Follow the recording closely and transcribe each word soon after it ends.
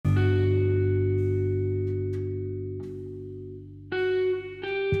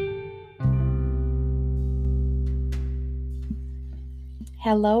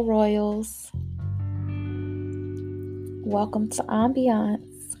Hello, Royals. Welcome to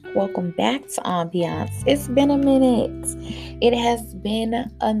Ambiance. Welcome back to Ambiance. It's been a minute. It has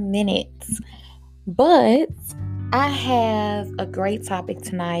been a minute. But I have a great topic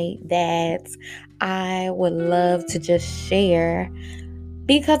tonight that I would love to just share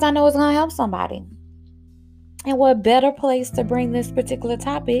because I know it's going to help somebody. And what better place to bring this particular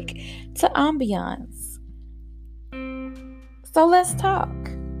topic to Ambiance? So let's talk.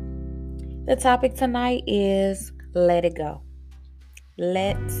 The topic tonight is let it go.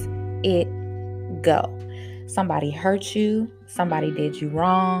 Let it go. Somebody hurt you. Somebody did you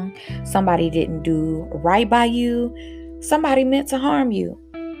wrong. Somebody didn't do right by you. Somebody meant to harm you.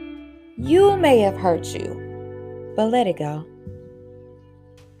 You may have hurt you, but let it go.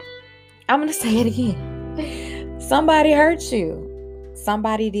 I'm going to say it again. Somebody hurt you.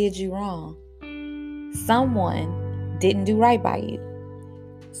 Somebody did you wrong. Someone didn't do right by you.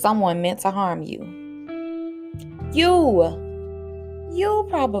 Someone meant to harm you. You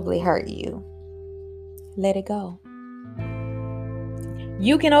probably hurt you. Let it go.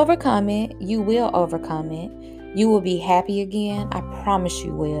 You can overcome it. You will overcome it. You will be happy again. I promise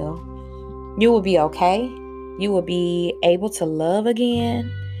you will. You will be okay. You will be able to love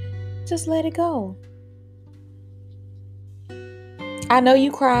again. Just let it go. I know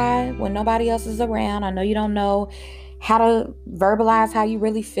you cry when nobody else is around. I know you don't know how to verbalize how you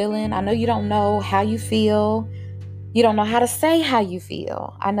really feeling. I know you don't know how you feel. You don't know how to say how you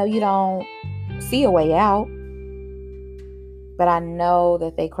feel. I know you don't see a way out. But I know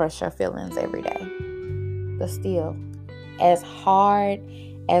that they crush your feelings every day. But still, as hard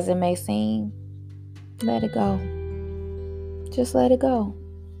as it may seem, let it go. Just let it go.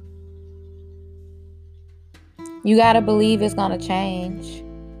 You got to believe it's going to change.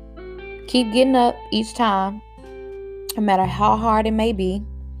 Keep getting up each time. No matter how hard it may be,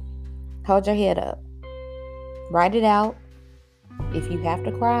 hold your head up. Write it out. If you have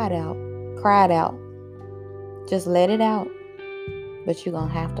to cry it out, cry it out. Just let it out. But you're going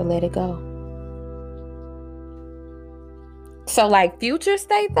to have to let it go. So like future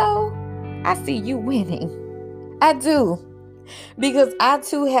state though, I see you winning. I do. Because I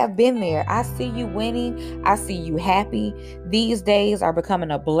too have been there. I see you winning. I see you happy. These days are becoming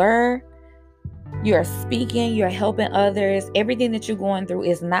a blur. You're speaking. You're helping others. Everything that you're going through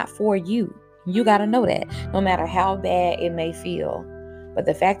is not for you. You got to know that. No matter how bad it may feel. But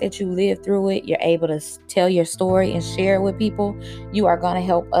the fact that you live through it, you're able to tell your story and share it with people. You are going to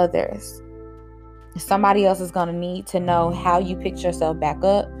help others. Somebody else is going to need to know how you picked yourself back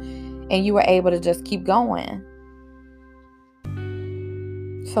up. And you were able to just keep going.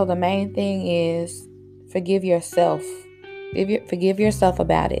 So the main thing is forgive yourself. Forgive yourself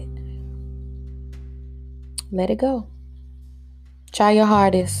about it. Let it go. Try your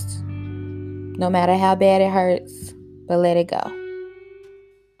hardest. No matter how bad it hurts, but let it go.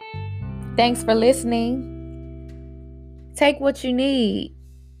 Thanks for listening. Take what you need.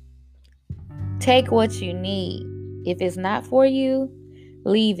 Take what you need. If it's not for you,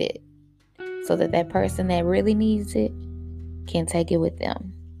 leave it so that person that really needs it can take it with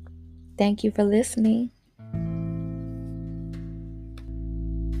them. Thank you for listening.